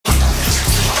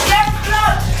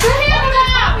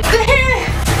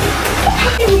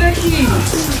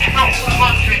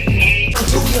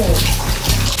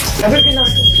Everything else.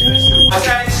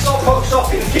 Okay, stop box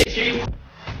off in the kitchen.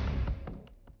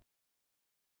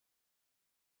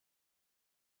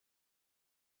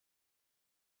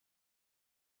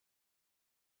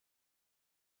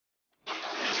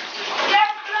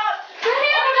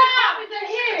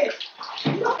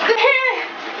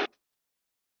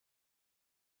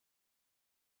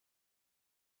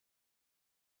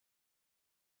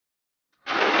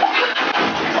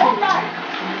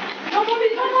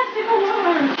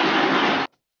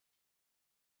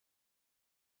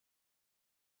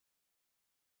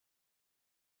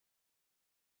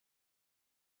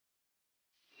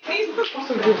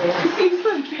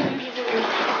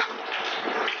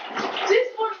 This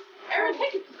one, Aaron,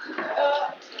 take it.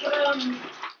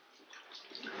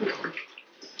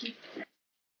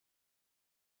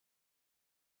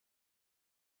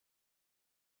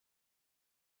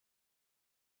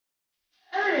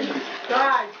 Aaron,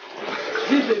 guys,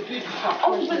 this is a big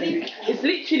house. It's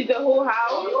literally the whole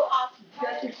house.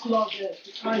 It's not there.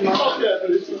 It's not there.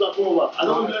 This is a whole house. I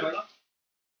don't know.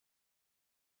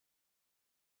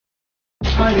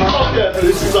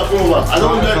 This is a whole house. I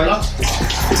don't know.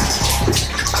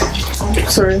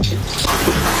 Sorry.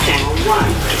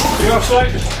 You're slow.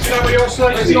 You know what you're slow?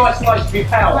 It's nice place to be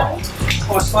power.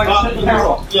 Nice place to be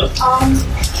power.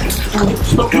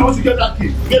 Stop, how to get that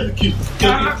key? Get the key.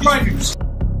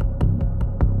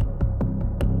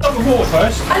 Stop the water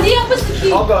first. And the other's the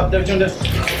key. I'll go up there, John. Do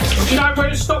you know where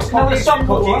the stop clock is? The stop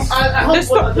clock is? The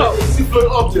stop clock. It's a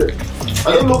float object. I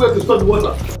don't know where to stop the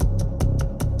water.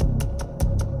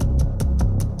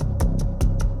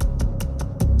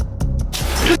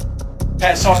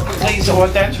 Outside, please, I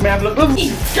want down to me, have a look. Give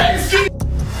it to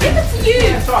you.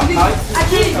 That's right, mate. I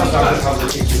did.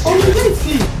 Oh, you did.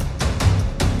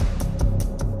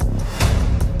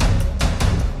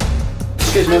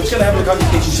 Excuse me, I'm just going to have a look at the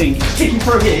kitchen sink. Kitchen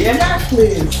through here, yeah? Yeah,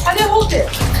 please. I don't hold it.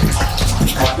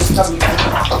 Right, let's have a look.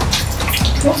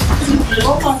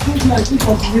 Oh my goodness, this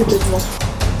was beautiful.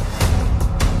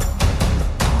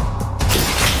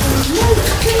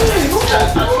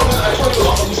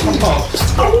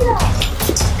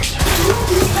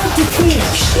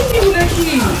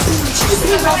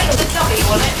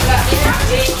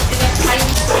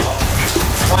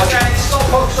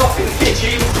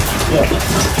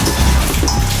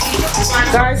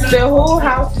 Guys, the whole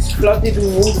house is flooded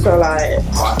with water, like.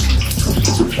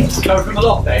 Go from the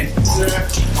loft then? Yeah.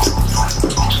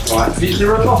 Right, is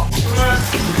there a loft?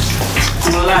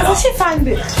 Where she find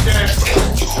it?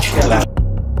 Get a ladder.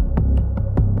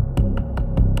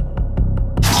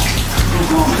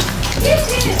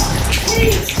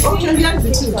 Oh, you have the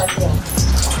two right there.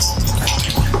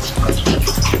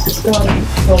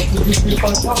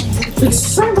 It's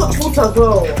so much water, bro.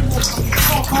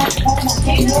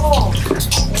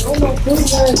 Oh my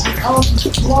goodness, I'm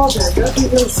flooded. That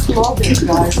is flooded,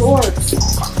 guys. Works. Oh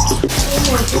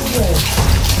my goodness.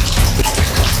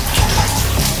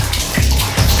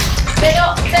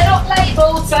 They're not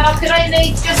labelled, so I can only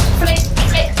just flip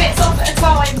bits off at a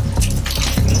time.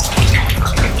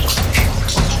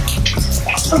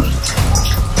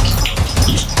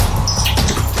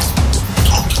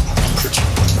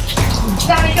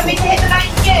 Danny, can we hit the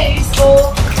main fuse or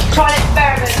try an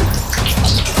experiment?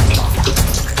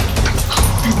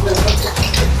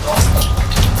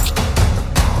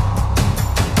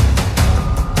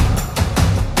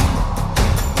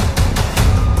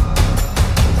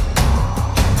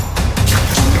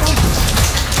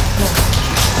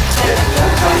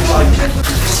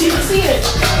 See it?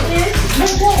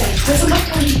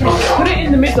 Put it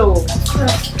in the middle.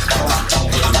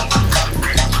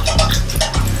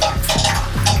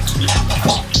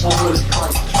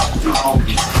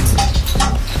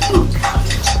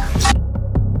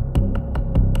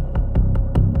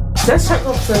 Let's check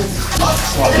upstairs.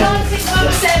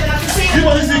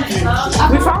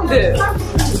 We found it.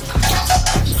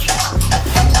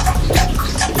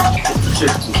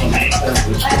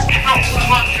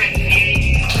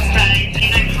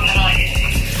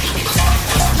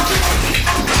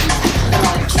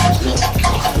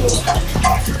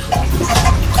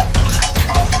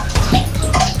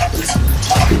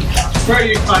 Where are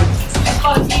you, mate?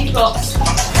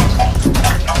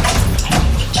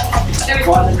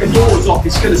 Right, the door's off,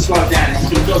 it's going to slow down, so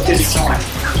you've got to give it time.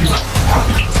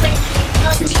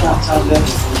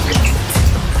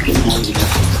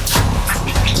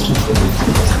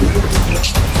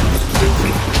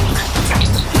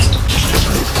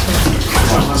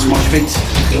 That's my feet.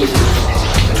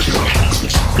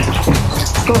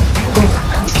 Go.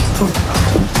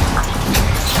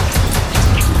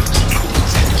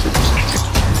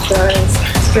 Guys,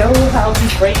 the whole house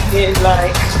is breaking in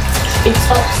like. It's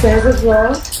upstairs as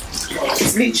well.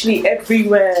 It's literally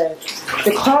everywhere.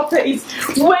 The carpet is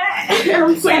wet.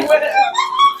 I'm so wet.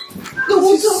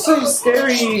 This is so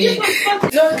scary.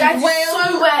 No, guys, it's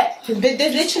so wet.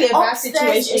 There's literally a bad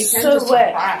situation. It's so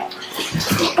wet.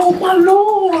 Oh my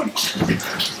lord.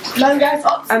 Man, guys,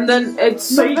 and then it's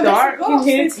so dark in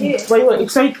here. Wait,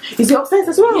 it's so. Is it upstairs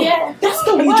as well? Yeah. That's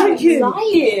the one. Drinking.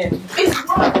 Lying. It's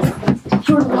wrong.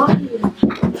 You're lying.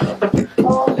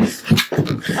 Oh.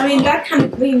 I mean, that kind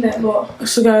of clean that, but.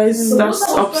 So, guys, that's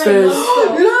upstairs.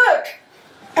 Look!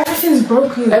 Everything's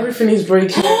broken. Everything is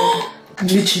breaking.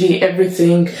 Literally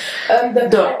everything.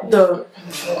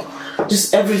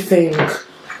 Just everything.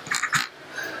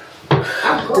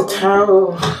 The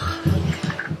towel.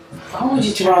 Why would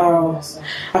you try? Wow.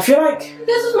 I feel like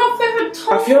This is my favorite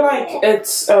towel. I feel like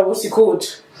it's what's it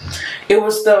called? It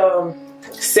was the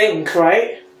sink,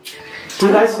 right? Do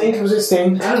you guys think it was a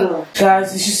sink? I don't know.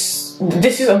 Guys,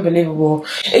 this is unbelievable.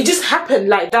 It just happened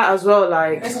like that as well,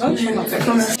 like.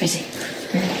 Busy.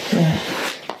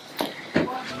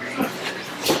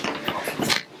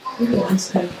 Yeah.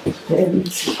 Sorry.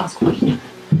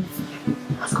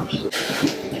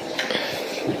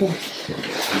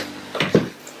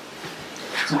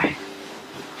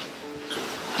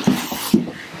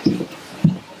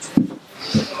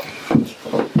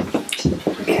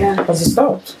 Yeah. Has it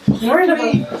stopped? I'm worried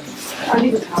about. I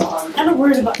need a towel. I'm kind of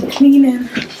worried about the cleaning.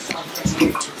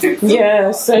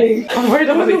 Yeah, so I'm worried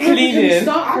about the cleaning.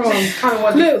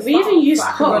 Look, we even used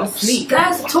cups.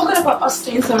 Guys, talking about us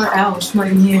staying somewhere else, not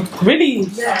in here. Really?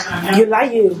 Yeah. You're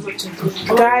lying.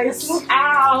 Guys,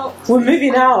 Out. we're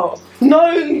moving out.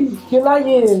 No, you're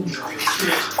lying.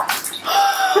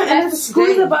 And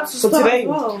school's about to So start. today? as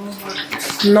well.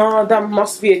 No, that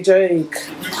must be a joke.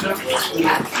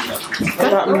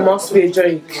 That must be a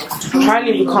joke.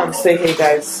 Apparently we can't stay here,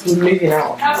 guys. We're moving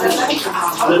out.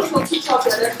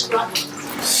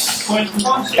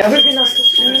 Everything has to...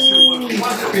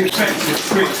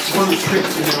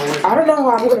 I don't know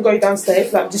how I'm gonna go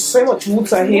downstairs. Like, there's so much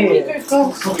water here.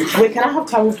 Wait, can I have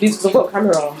towel, please? Because I've got a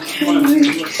camera.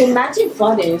 Imagine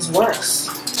flooding is worse.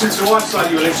 Since the wife's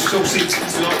like you, Alexis, obviously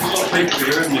there's a lot of people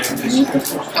here, isn't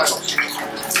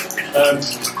there?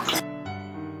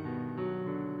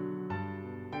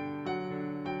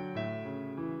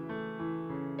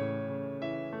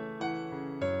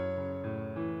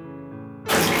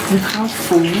 Look how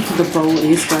full the bowl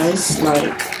is, guys.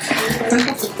 Like, I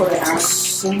have to put it out.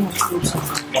 So much water.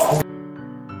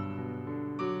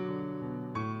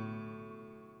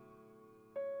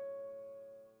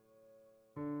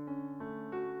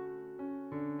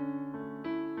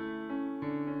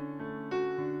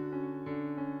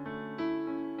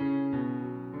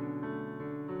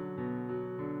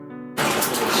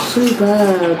 So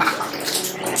bad.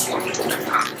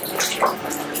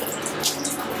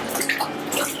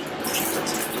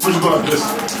 Which about this?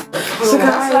 So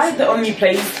that's like the only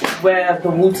place where the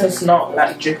water's not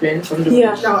like dripping from the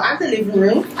Yeah. No, and the living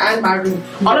room and my room.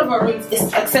 All of our rooms,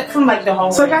 except from like the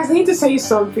hallway. So guys, I need to tell you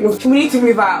something. We need to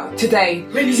move out today.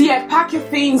 Really? So yeah, pack your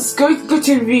things, go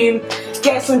to your room,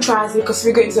 get some transit because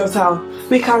we're going to the hotel.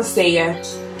 We can't stay here.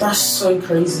 That's so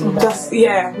crazy.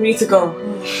 Yeah, we need to go.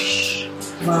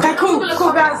 Wow. Okay, cool,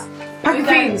 guys. Pack your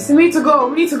things. We need to go.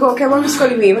 Okay, when we're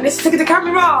calling me. We need to take the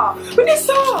camera. We need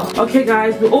to. Okay,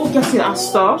 guys, we're all getting our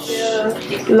stuff.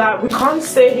 Like, we can't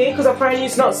stay here because apparently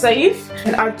it's not safe.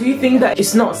 And I do think that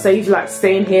it's not safe, like,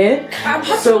 staying here.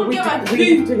 So we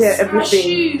need to get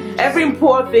everything. Every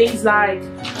important things like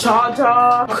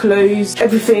charger, clothes,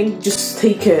 everything. Just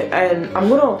take it. And I'm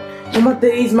gonna. On my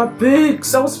days, my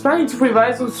books. I was planning to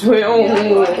revise as well.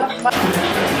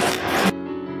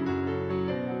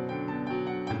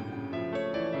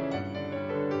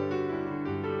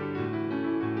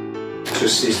 To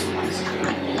assist.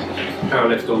 Power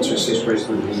left on to assist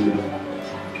President.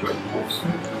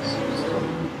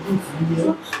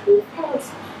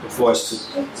 Advice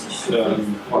to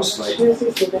isolate.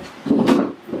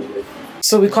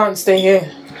 So we can't stay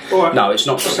here. No, it's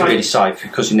not really safe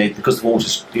because the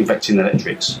water's infecting the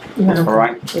electrics. Yeah. All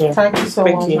right. Yeah. Thank you so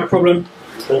much. No problem.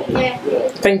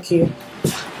 Thank you.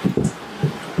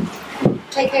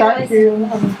 Take care, guys. Thank you.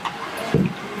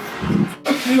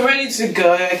 We're ready to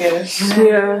go, I guess.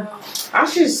 Yeah.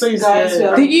 Actually, it's so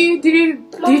scared. Did you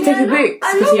take a break?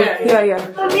 Yeah.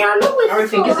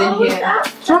 Everything is in here.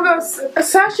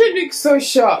 Sasha looks so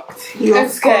shocked. I'm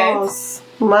scared.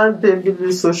 My baby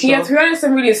is so shocked. Yeah, to be honest,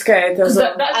 I'm really scared.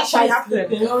 That actually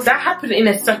happened. That happened in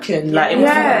a second. Like, it was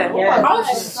Yeah. yeah. I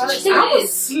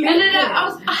was sleeping. And then I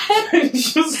heard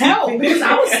help because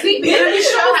I was sleeping. And then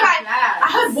Michelle was like, I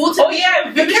heard water. Oh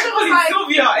yeah, Vicky was like,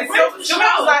 Sylvia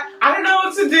was like, I don't know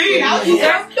what to do. I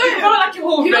Yeah, you felt like your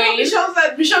whole You know what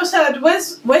brain. Michelle said,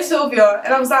 where's Sylvia?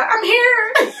 And I was like, I'm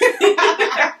here.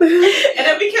 And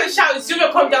then we kept shouting,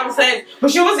 Sylvia, come downstairs.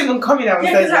 But she wasn't even coming Yeah,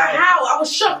 downstairs. because like, how? I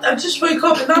was shocked. I just woke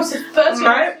up and that was the first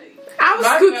Right? I was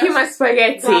cooking my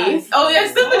spaghetti. Right. Oh yeah,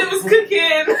 somebody was cooking.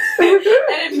 And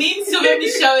then me and Sylvia,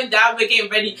 Michelle and Dad were getting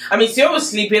ready. I mean, Sylvia was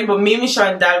sleeping, but me,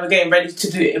 Michelle and Dad were getting ready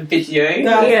to do a video.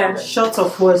 Yeah. Short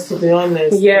of words, to be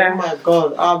honest. Yeah. Oh my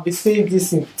God, I'll be seeing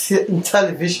this in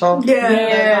television.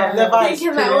 Yeah. I've never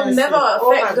Thinking that will experienced never it.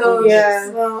 Oh affect my girls. goodness. Yeah.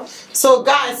 Well, So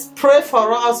guys, pray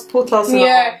for us, put us in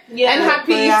Yeah. Yeah. And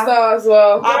happy Prayer. Easter as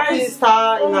well. our happy Easter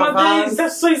Oh in my advance. days,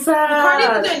 that's so sad. can't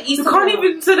even do an Easter You can't egg.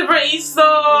 even celebrate Easter.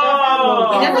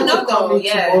 You never know, though.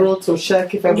 Yeah. Tomorrow to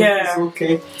check if everything's Yeah.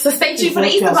 okay. So stay tuned for the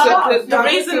Okay. Easter So vlog. The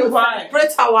reason why.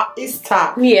 Celebrate our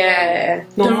Easter. Yeah.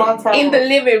 No matter In the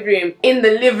living room. In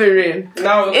the living room.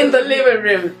 No. In the living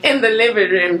room. In the living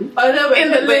room. Oh, no,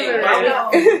 In the Wait,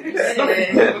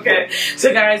 living room. Okay,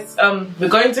 so guys, we're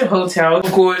going to a hotel. Of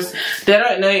course, they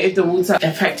don't know if the water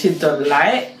affected the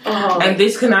light, and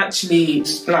this can actually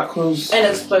like cause An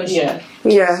explosion. yeah.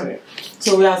 Yeah.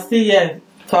 So we are still here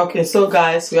talking. So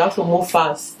guys, we have to move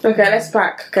fast. Okay, let's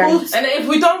pack. Okay. And if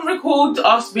we don't record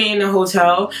us being in a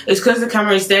hotel, it's because the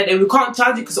camera is dead and we can't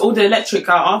charge it because all the electric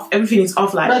are off. Everything is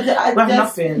off. Like But we have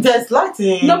nothing. There's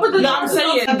lighting. No, but I'm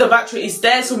saying the battery is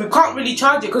there, so we can't really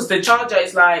charge it because the charger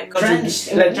is like drenched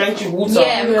in water.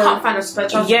 Yeah, we can't find a spare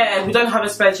charger. Yeah, we don't have a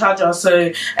spare charger,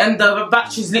 so and the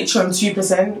battery's literally on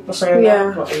 2% or something.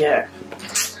 Yeah. But yeah.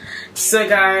 So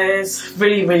guys,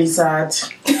 really sad.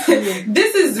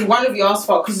 This is one of yours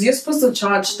fault because you're supposed to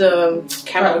charge the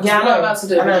camera. Yeah, We're not about to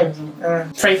do it. I know.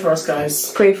 Pray for us,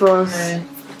 guys. Pray for us.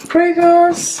 Pray for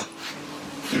us.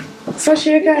 So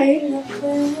she okay?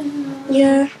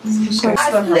 Yeah. Please pray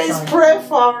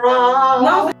for us.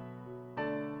 No.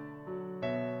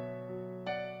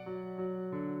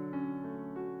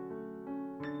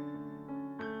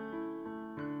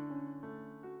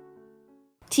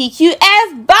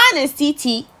 TQF Bonnets,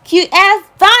 TQF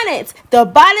Bonnets, the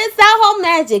bonnets that hold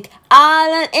magic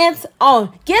all on its own.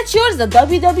 Get yours at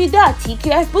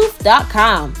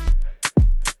www.tqfbooth.com.